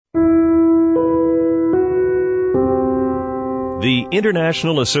The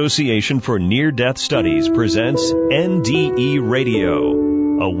International Association for Near-Death Studies presents NDE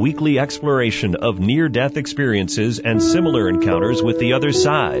Radio, a weekly exploration of near-death experiences and similar encounters with the other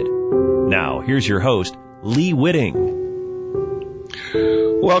side. Now, here's your host, Lee Whitting.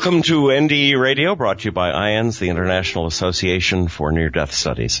 Welcome to NDE Radio, brought to you by IANS, the International Association for Near-Death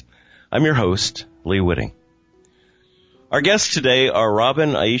Studies. I'm your host, Lee Whitting. Our guests today are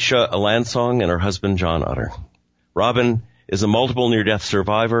Robin Aisha Alansong and her husband, John Utter. Robin is a multiple near-death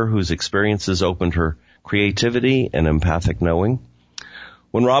survivor whose experiences opened her creativity and empathic knowing.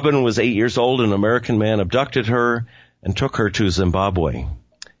 When Robin was 8 years old, an American man abducted her and took her to Zimbabwe.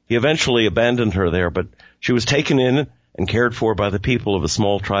 He eventually abandoned her there, but she was taken in and cared for by the people of a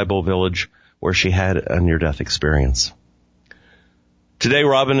small tribal village where she had a near-death experience. Today,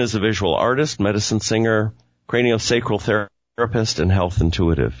 Robin is a visual artist, medicine singer, craniosacral therapist, and health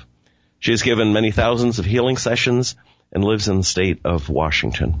intuitive. She has given many thousands of healing sessions and lives in the state of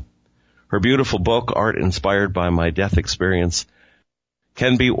Washington. Her beautiful book, Art Inspired by My Death Experience,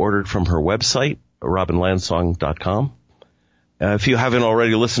 can be ordered from her website, robinlansong.com. If you haven't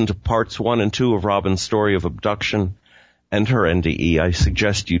already listened to parts 1 and 2 of Robin's story of abduction and her NDE, I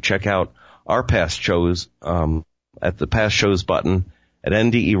suggest you check out our past shows at the Past Shows button at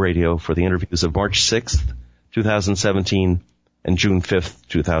NDE Radio for the interviews of March 6th, 2017 and June 5th,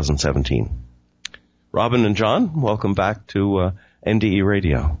 2017. Robin and John, welcome back to NDE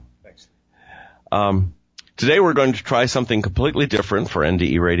Radio. Thanks. Today we're going to try something completely different for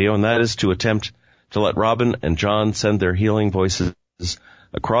NDE Radio, and that is to attempt to let Robin and John send their healing voices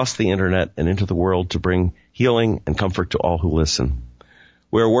across the internet and into the world to bring healing and comfort to all who listen.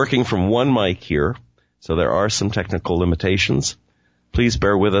 We're working from one mic here, so there are some technical limitations. Please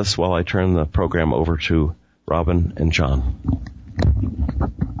bear with us while I turn the program over to Robin and John.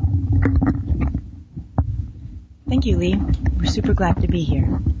 Thank you, Lee. We're super glad to be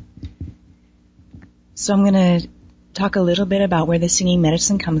here. So I'm going to talk a little bit about where the singing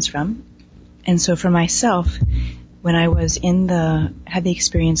medicine comes from. And so for myself, when I was had the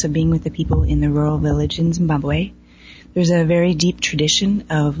experience of being with the people in the rural village in Zimbabwe, there's a very deep tradition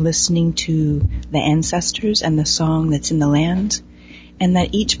of listening to the ancestors and the song that's in the land, and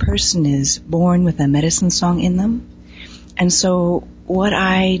that each person is born with a medicine song in them. And so what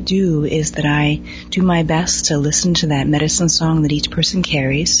I do is that I do my best to listen to that medicine song that each person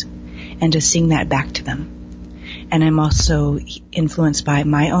carries and to sing that back to them. And I'm also influenced by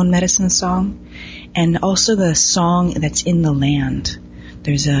my own medicine song and also the song that's in the land.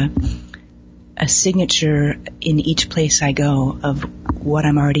 There's a signature in each place I go of what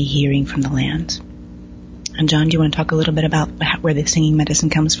I'm already hearing from the land. And John, do you want to talk a little bit about where the singing medicine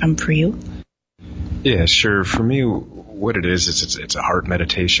comes from for you? Yeah, sure. For me, what it is it's a heart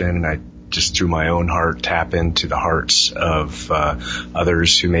meditation, and I just through my own heart tap into the hearts of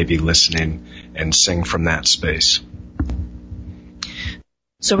others who may be listening and sing from that space.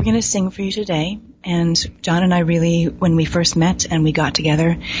 So we're going to sing for you today, and John and I really, when we first met and we got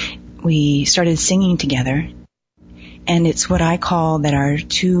together, we started singing together, and it's what I call that our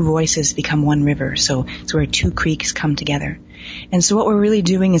two voices become one river, so it's where two creeks come together. And so what we're really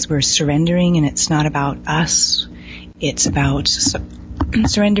doing is we're surrendering, and it's not about us. It's about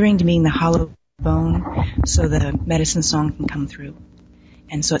surrendering to being the hollow bone so the medicine song can come through.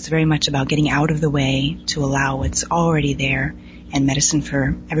 And so it's very much about getting out of the way to allow what's already there and medicine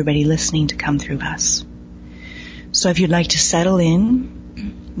for everybody listening to come through us. So if you'd like to settle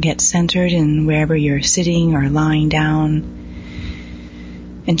in, get centered in wherever you're sitting or lying down,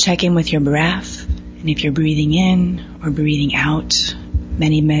 and check in with your breath. And if you're breathing in or breathing out,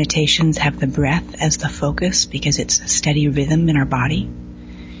 many meditations have the breath as the focus because it's a steady rhythm in our body.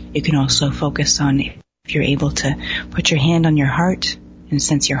 You can also focus on, if you're able to put your hand on your heart and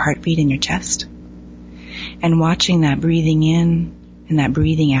sense your heartbeat in your chest. And watching that breathing in and that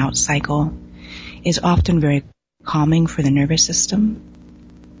breathing out cycle is often very calming for the nervous system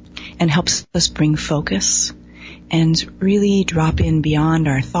and helps us bring focus and really drop in beyond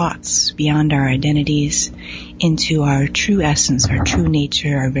our thoughts, beyond our identities, into our true essence, our true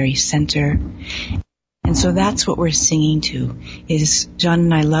nature, our very center. And so that's what we're singing to, is John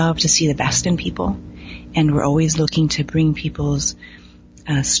and I love to see the best in people, and we're always looking to bring people's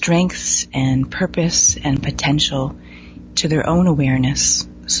strengths and purpose and potential to their own awareness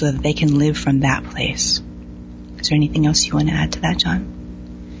so that they can live from that place. Is there anything else you want to add to that,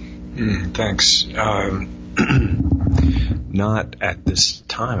 John? Thanks. Not at this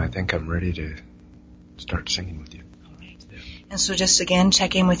time. I think I'm ready to start singing with you. And so just again,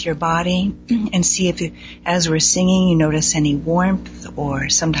 check in with your body and see if, as we're singing, you notice any warmth, or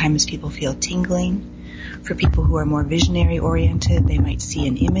sometimes people feel tingling, For people who are more visionary oriented, they might see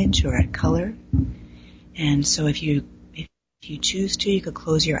an image or a color. And so if you choose to, you could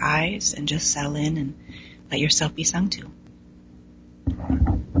close your eyes and just settle in and let yourself be sung to.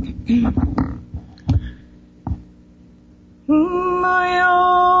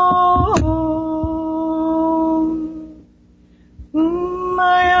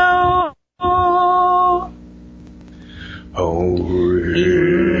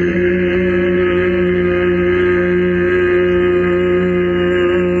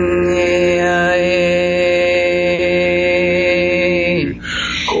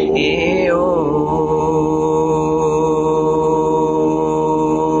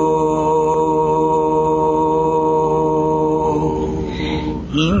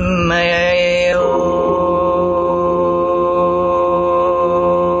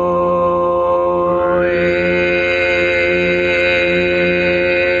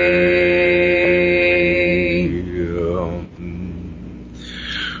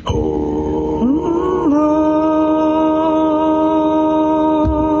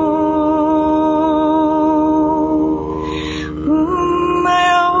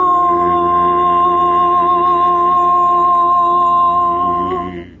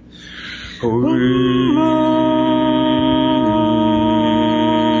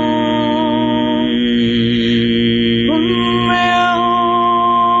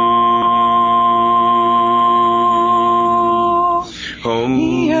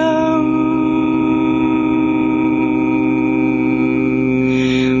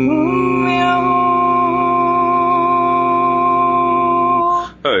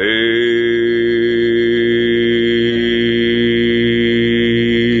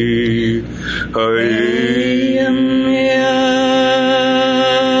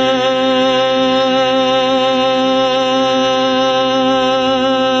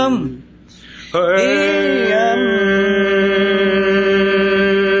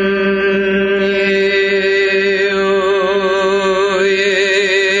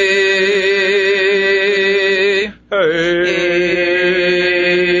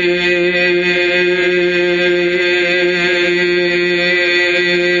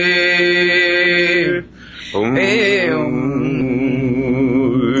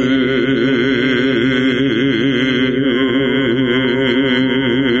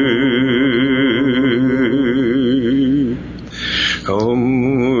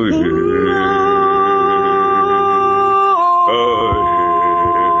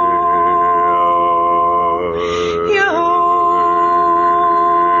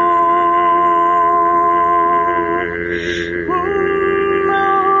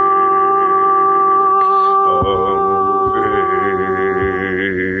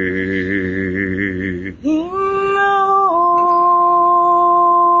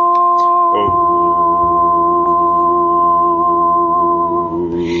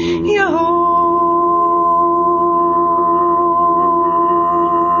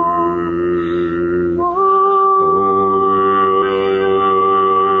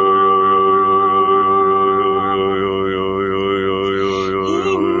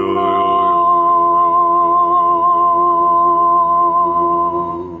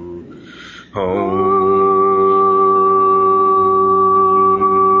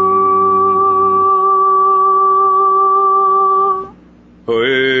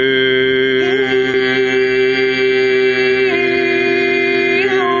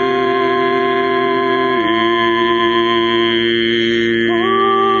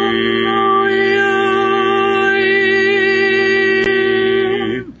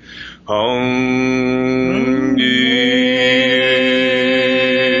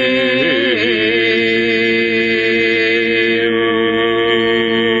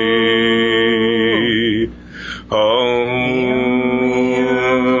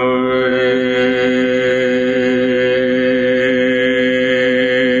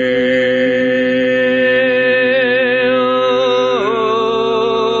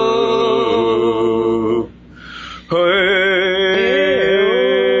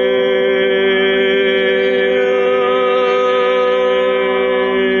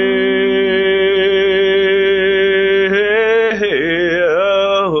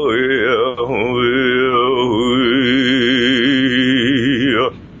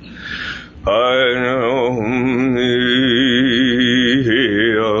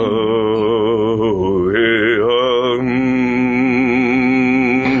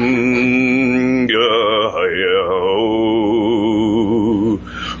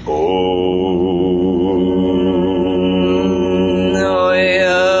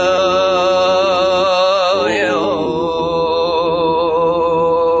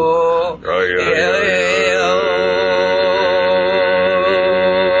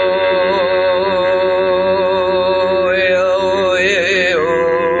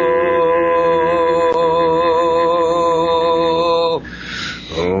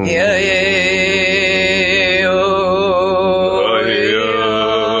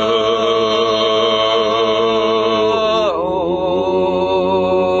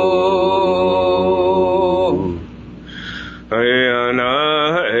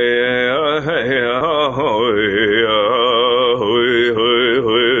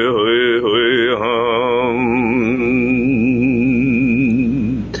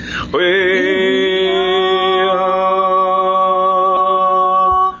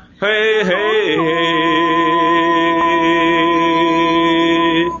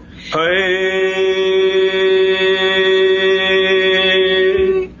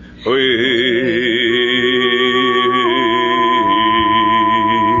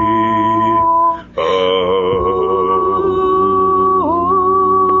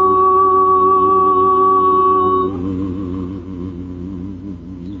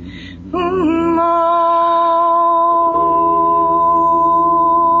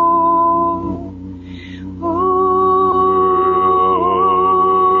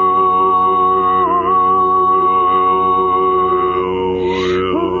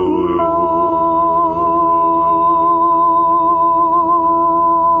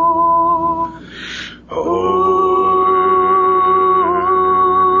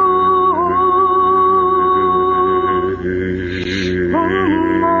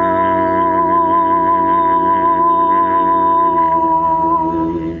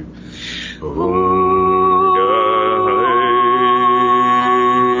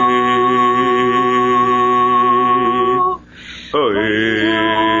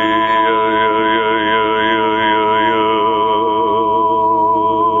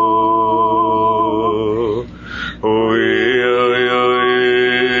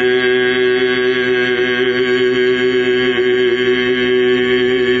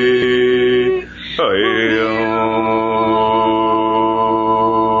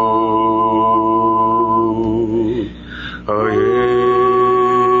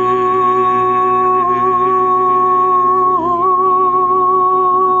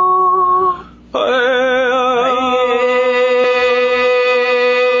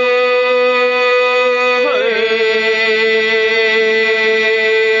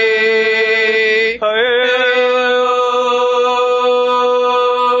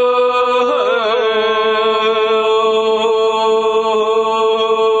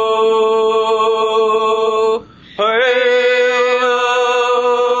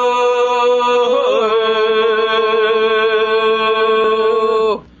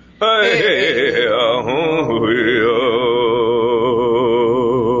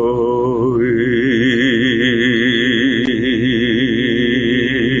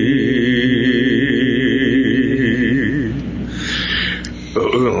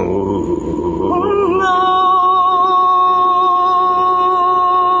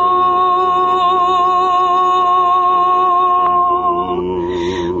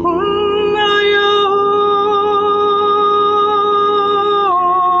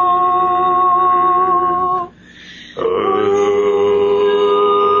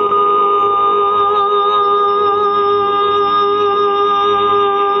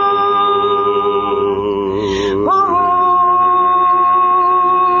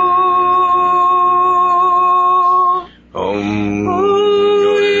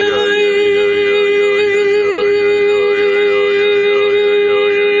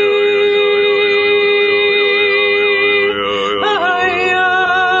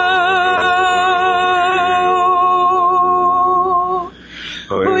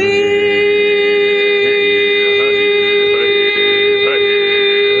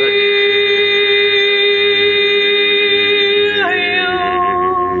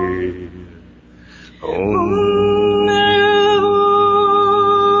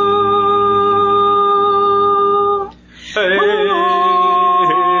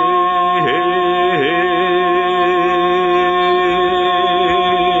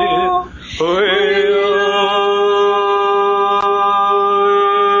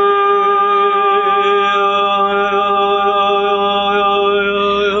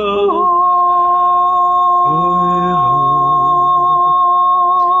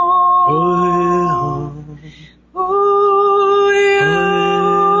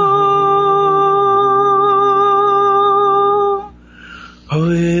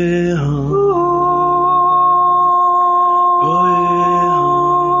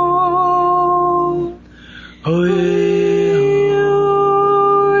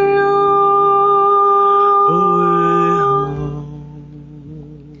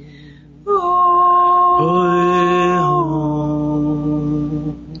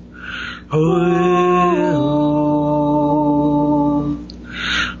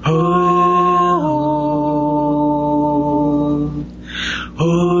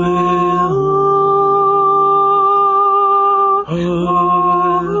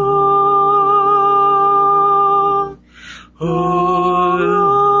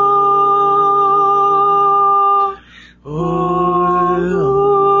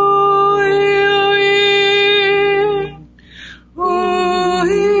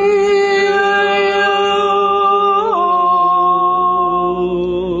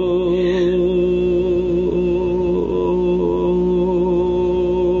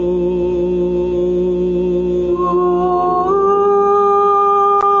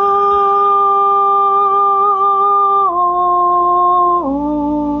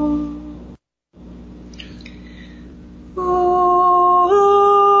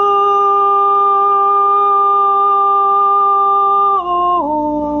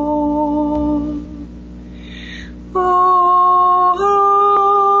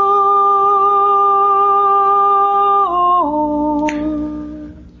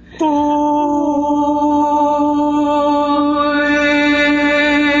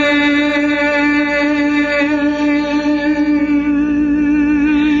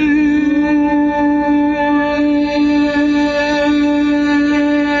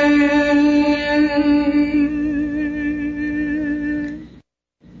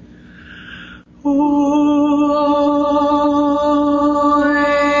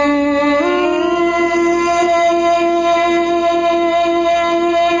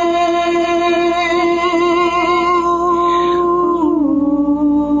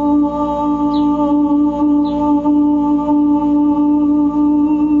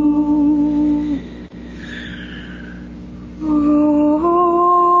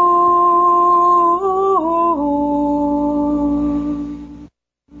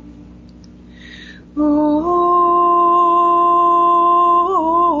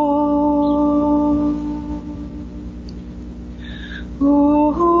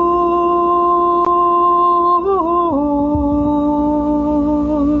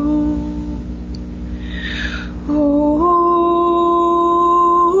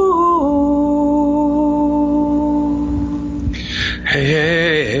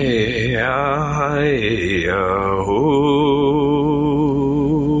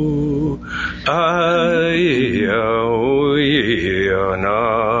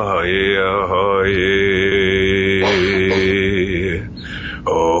 Oh, hey,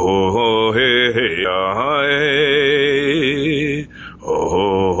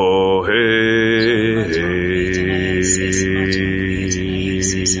 oh,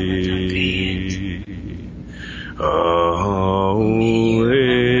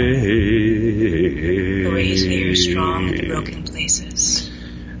 Raise your strong the broken places.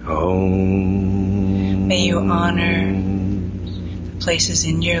 May you honor the places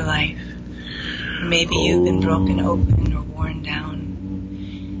in your life. Maybe you've been broken open or worn down.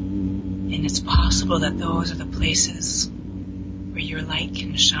 And it's possible that those are the places where your light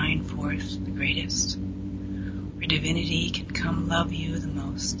can shine forth the greatest, where divinity can come love you the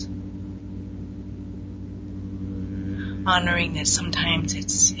most. Honoring that sometimes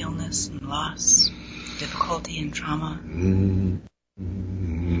it's illness and loss, difficulty and trauma.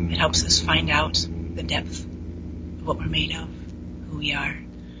 It helps us find out the depth of what we're made of, who we are.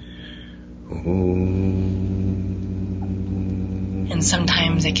 And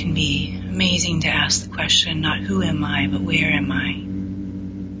sometimes it can be amazing to ask the question, not who am I, but where am I?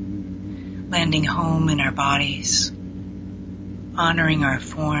 Landing home in our bodies, honoring our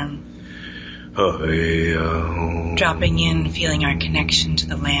form, dropping in, feeling our connection to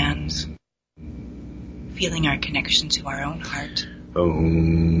the land, feeling our connection to our own heart,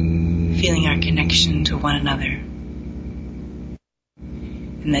 feeling our connection to one another.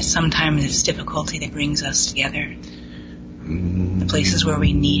 And that sometimes it's difficulty that brings us together. The places where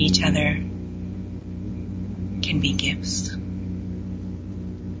we need each other can be gifts.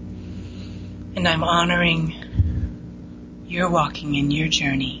 And I'm honoring your walking in your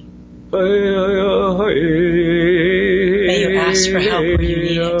journey. May you ask for help where you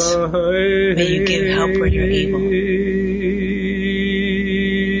need it. May you give help where you're able.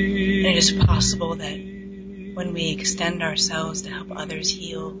 And it is possible that when we extend ourselves to help others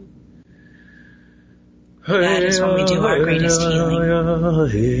heal, that is when we do our greatest healing.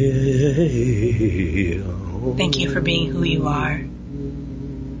 Thank you for being who you are.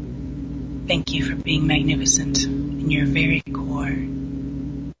 Thank you for being magnificent in your very core.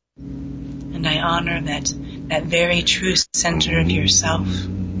 And I honor that very true center of yourself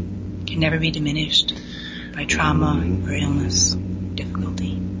can never be diminished by trauma or illness,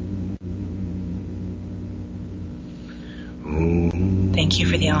 difficulty. Thank you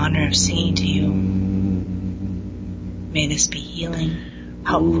for the honor of singing to you. May this be healing,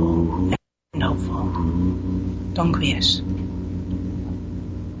 helpful, and hopeful. Don Quies.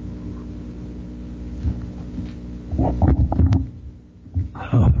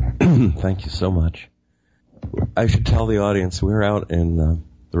 Thank you so much. I should tell the audience we're out in the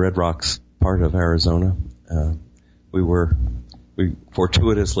Red Rocks part of Arizona. We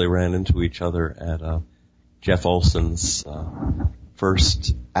fortuitously ran into each other at Jeff Olson's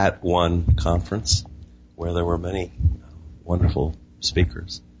first At One conference, where there were many wonderful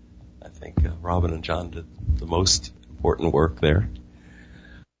speakers. I think Robin and John did the most important work there.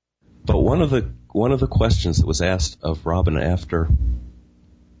 But one of the questions that was asked of Robin after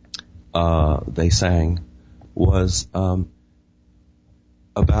they sang was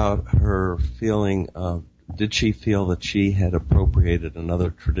about her feeling. Did she feel that she had appropriated another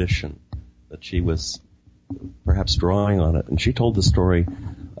tradition, that she was perhaps drawing on it? And she told the story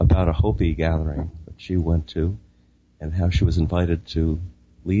about a Hopi gathering that she went to, and how she was invited to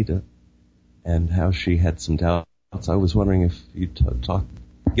lead it, and how she had some doubts. I was wondering if you'd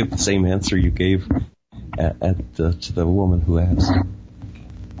give the same answer you gave to the woman who asked.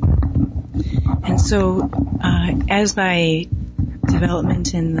 And so, as my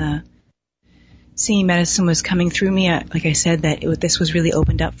development in the singing medicine was coming through me, like I said, this was really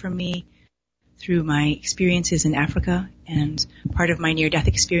opened up for me through my experiences in Africa. And part of my near-death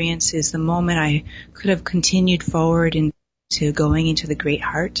experience is the moment I could have continued forward into going into the Great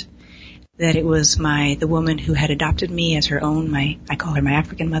Heart, that it was the woman who had adopted me as her own, I call her my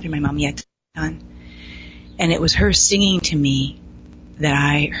African mother, my mom Yetan. And it was her singing to me that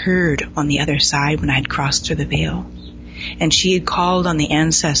I heard on the other side when I had crossed through the veil. And she had called on the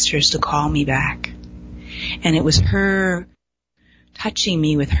ancestors to call me back. And it was her touching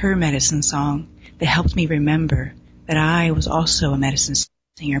me with her medicine song that helped me remember that I was also a medicine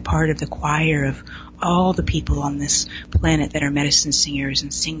singer, part of the choir of all the people on this planet that are medicine singers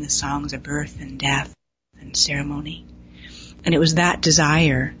and sing the songs of birth and death and ceremony. And it was that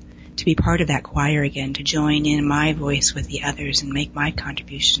desire to be part of that choir again, to join in my voice with the others and make my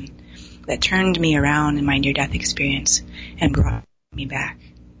contribution, that turned me around in my near-death experience and brought me back.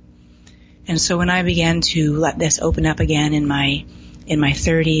 And so when I began to let this open up again in my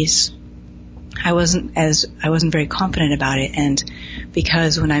 30s, I wasn't very confident about it, and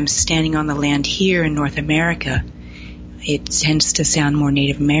because when I'm standing on the land here in North America, it tends to sound more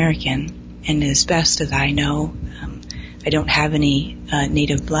Native American, and as best as I know, I don't have any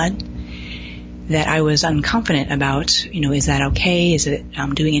Native blood, that I was unconfident about, is that okay? Is it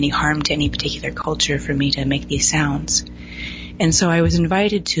doing any harm to any particular culture for me to make these sounds? And so I was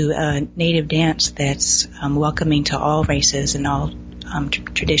invited to a Native dance that's welcoming to all races and all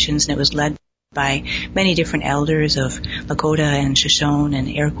traditions, and it was led by many different elders of Lakota and Shoshone and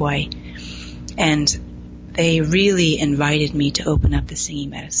Iroquois. And they really invited me to open up the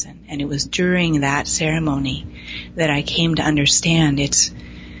singing medicine. And it was during that ceremony that I came to understand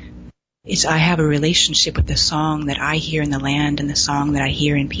I have a relationship with the song that I hear in the land and the song that I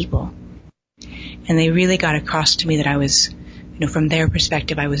hear in people. And they really got across to me that I was, from their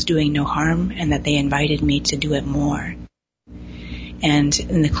perspective, I was doing no harm, and that they invited me to do it more. And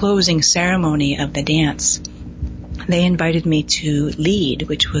in the closing ceremony of the dance, they invited me to lead,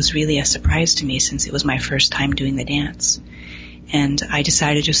 which was really a surprise to me since it was my first time doing the dance. And I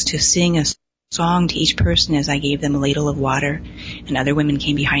decided just to sing a song to each person as I gave them a ladle of water, and other women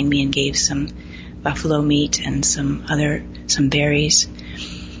came behind me and gave some buffalo meat and some berries.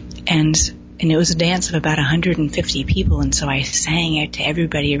 And it was a dance of about 150 people, and so I sang it to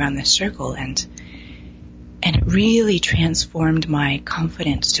everybody around the circle, and it really transformed my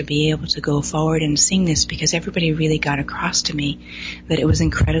confidence to be able to go forward and sing this, because everybody really got across to me that it was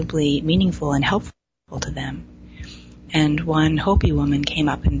incredibly meaningful and helpful to them. And one Hopi woman came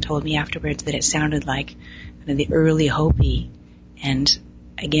up and told me afterwards that it sounded like the early Hopi. And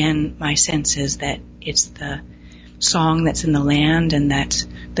again, my sense is that it's the song that's in the land, and that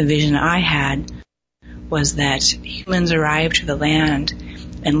the vision I had was that humans arrived to the land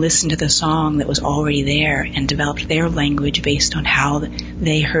and listened to the song that was already there and developed their language based on how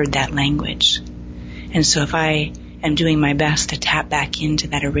they heard that language. And so if I am doing my best to tap back into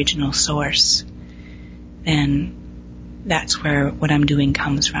that original source, then that's where what I'm doing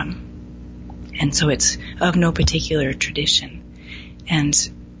comes from. And so it's of no particular tradition. And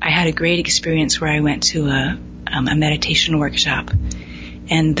I had a great experience where I went to a meditation workshop,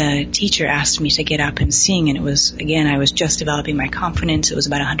 and the teacher asked me to get up and sing, and it was, again, I was just developing my confidence. It was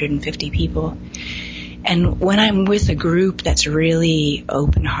about 150 people. And when I'm with a group that's really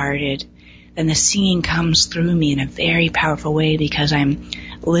open-hearted, then the singing comes through me in a very powerful way, because I'm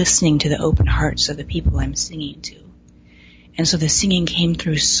listening to the open hearts of the people I'm singing to. And so the singing came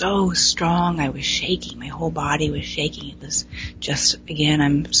through so strong, I was shaking. My whole body was shaking. It was just, again,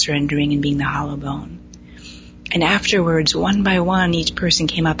 I'm surrendering and being the hollow bone. And afterwards, one by one, each person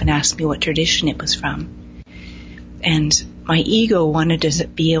came up and asked me what tradition it was from. And my ego wanted to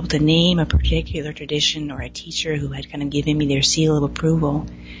be able to name a particular tradition or a teacher who had kind of given me their seal of approval.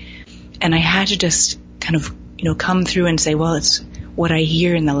 And I had to just kind of, come through and say, well, it's what I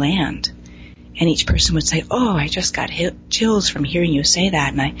hear in the land. And each person would say, oh, I just got chills from hearing you say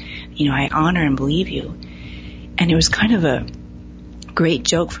that, and I honor and believe you. And it was kind of a great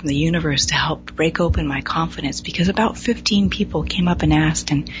joke from the universe to help break open my confidence, because about 15 people came up and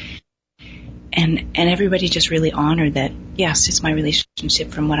asked, and everybody just really honored that, yes, it's my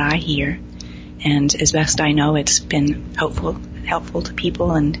relationship from what I hear. And as best I know, it's been helpful to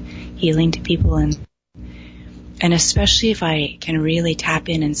people and healing to people, and especially if I can really tap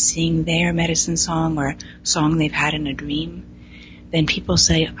in and sing their medicine song or a song they've had in a dream, then people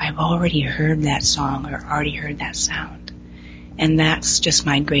say, I've already heard that song or already heard that sound. And that's just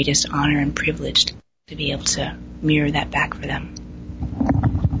my greatest honor and privilege to be able to mirror that back for them.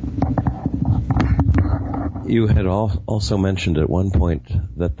 You had also mentioned at one point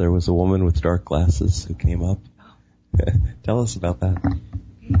that there was a woman with dark glasses who came up. Tell us about that.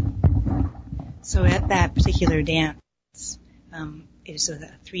 So at that particular dance, it was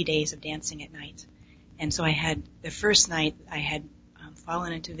 3 days of dancing at night. And so the first night I had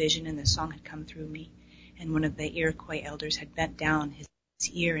fallen into vision, and the song had come through me. And one of the Iroquois elders had bent down his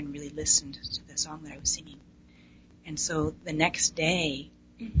ear and really listened to the song that I was singing. And so the next day,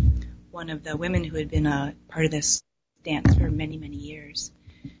 one of the women who had been a part of this dance for many, many years,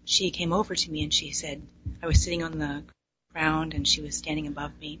 she came over to me and she said, I was sitting on the ground and she was standing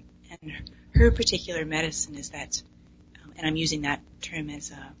above me. And her particular medicine is that, and I'm using that term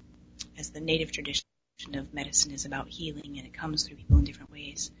as the native tradition of medicine is about healing, and it comes through people in different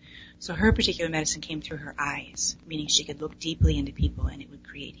ways. So her particular medicine came through her eyes, meaning she could look deeply into people and it would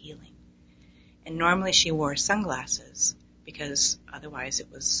create healing. And normally she wore sunglasses because otherwise it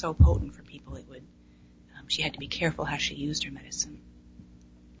was so potent for people she had to be careful how she used her medicine.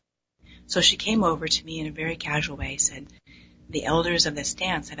 So she came over to me in a very casual way, said, the elders of this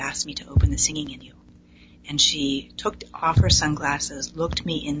dance have asked me to open the singing in you. And she took off her sunglasses, looked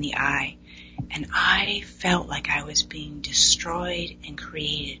me in the eye, and I felt like I was being destroyed and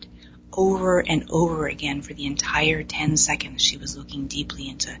created over and over again for the entire 10 seconds. She was looking deeply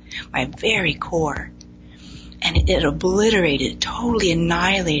into my very core. And it obliterated, totally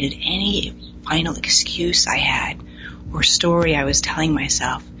annihilated any final excuse I had or story I was telling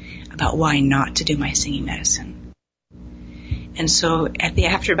myself about why not to do my singing medicine. And so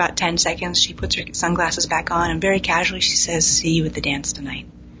after about 10 seconds, she puts her sunglasses back on and very casually she says, "See you at the dance tonight."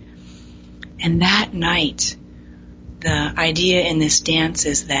 And that night, the idea in this dance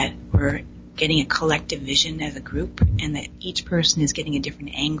is that we're getting a collective vision as a group and that each person is getting a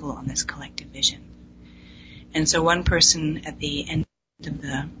different angle on this collective vision. And so one person at the end of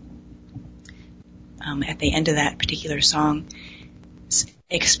that particular song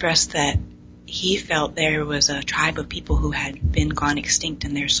expressed that he felt there was a tribe of people who had gone extinct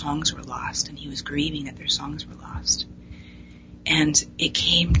and their songs were lost, and he was grieving that their songs were lost. And it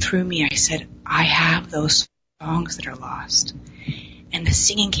came through me. I said, I have those songs that are lost. And the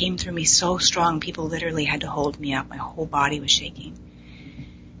singing came through me so strong, people literally had to hold me up. My whole body was shaking.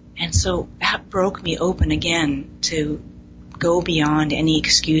 And so that broke me open again to go beyond any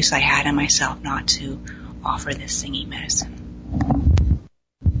excuse I had in myself not to offer this singing medicine.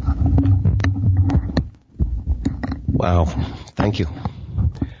 Wow. Thank you.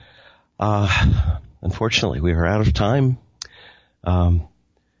 Unfortunately, we are out of time.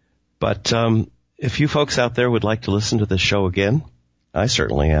 But if you folks out there would like to listen to this show again, I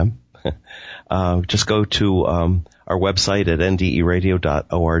certainly am. Just go to our website at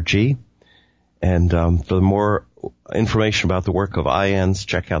nderadio.org. And for more information about the work of IANDS,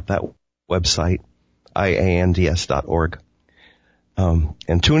 check out that website, iands.org.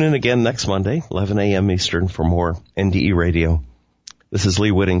 And tune in again next Monday, 11 a.m. Eastern, for more NDE Radio. This is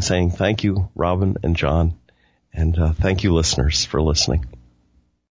Lee Witting saying thank you, Robin and John, and thank you, listeners, for listening.